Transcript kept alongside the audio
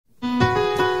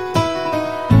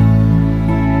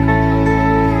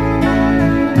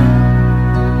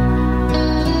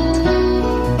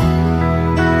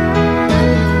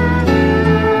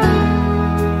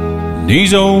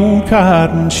these old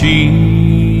cotton sheets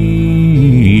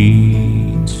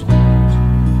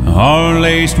are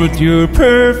laced with your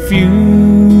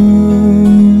perfume,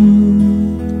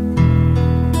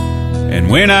 and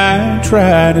when I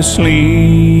try to sleep,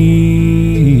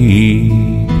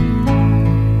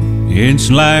 it's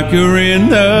like you're in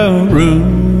the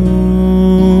room.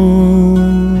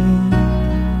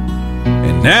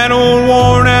 And that old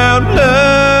worn out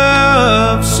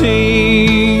love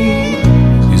seat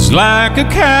is like a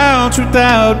couch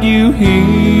without you here.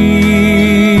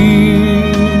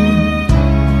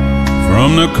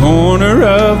 From the corner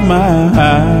of my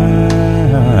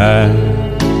eye,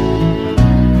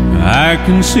 I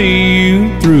can see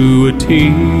you through a tear.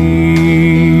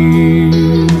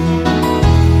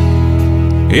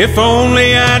 If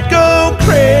only I'd go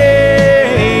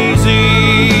crazy,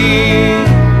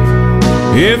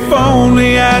 if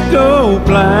only I'd go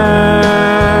blind,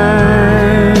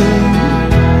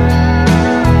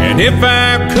 and if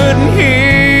I couldn't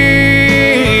hear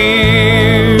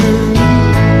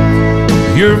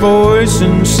your voice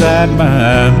inside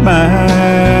my mind,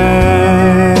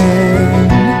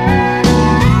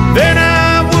 then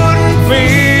I wouldn't feel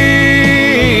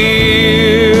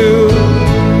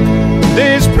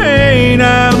this pain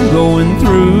I'm going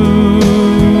through.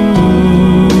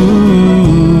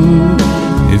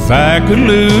 If I could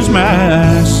lose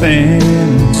my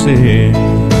senses,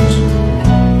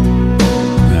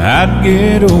 I'd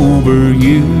get over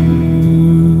you.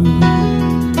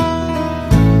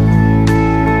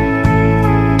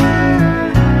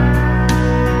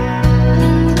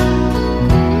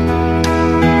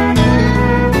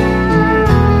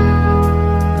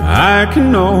 I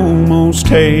can almost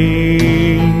taste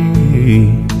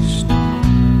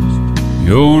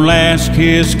your last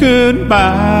kiss goodbye.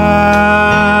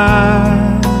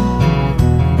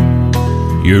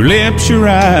 Your lips, your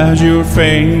eyes, your face,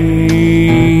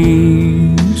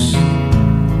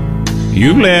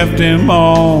 you left them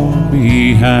all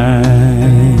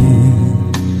behind.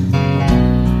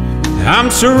 I'm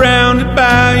surrounded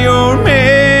by your memory,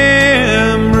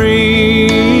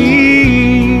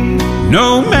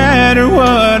 no matter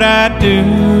what I do,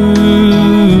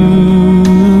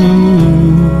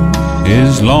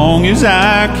 as long as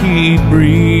I keep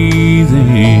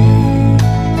breathing,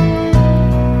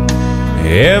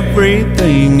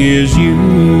 everything is you.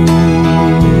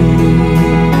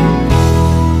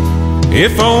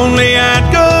 If only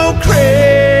I'd go crazy,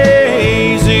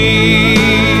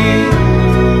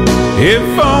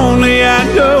 if only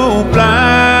I'd go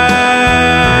blind,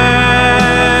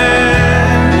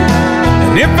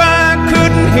 and if I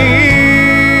couldn't hear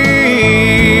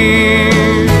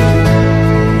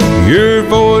your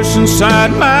voice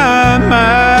inside my mind,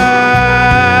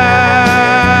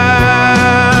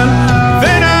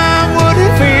 then I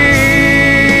wouldn't feel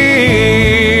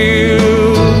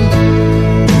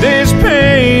this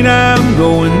pain I'm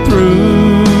going through.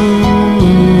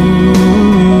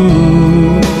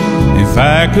 If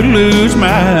I could lose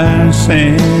my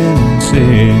senses,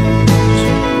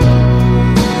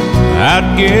 I'd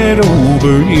get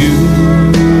over you.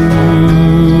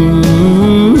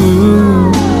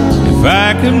 If I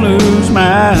could lose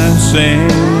my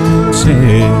senses,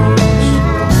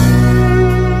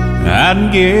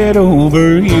 I'd get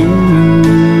over you.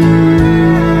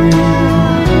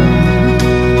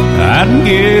 I'd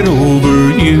get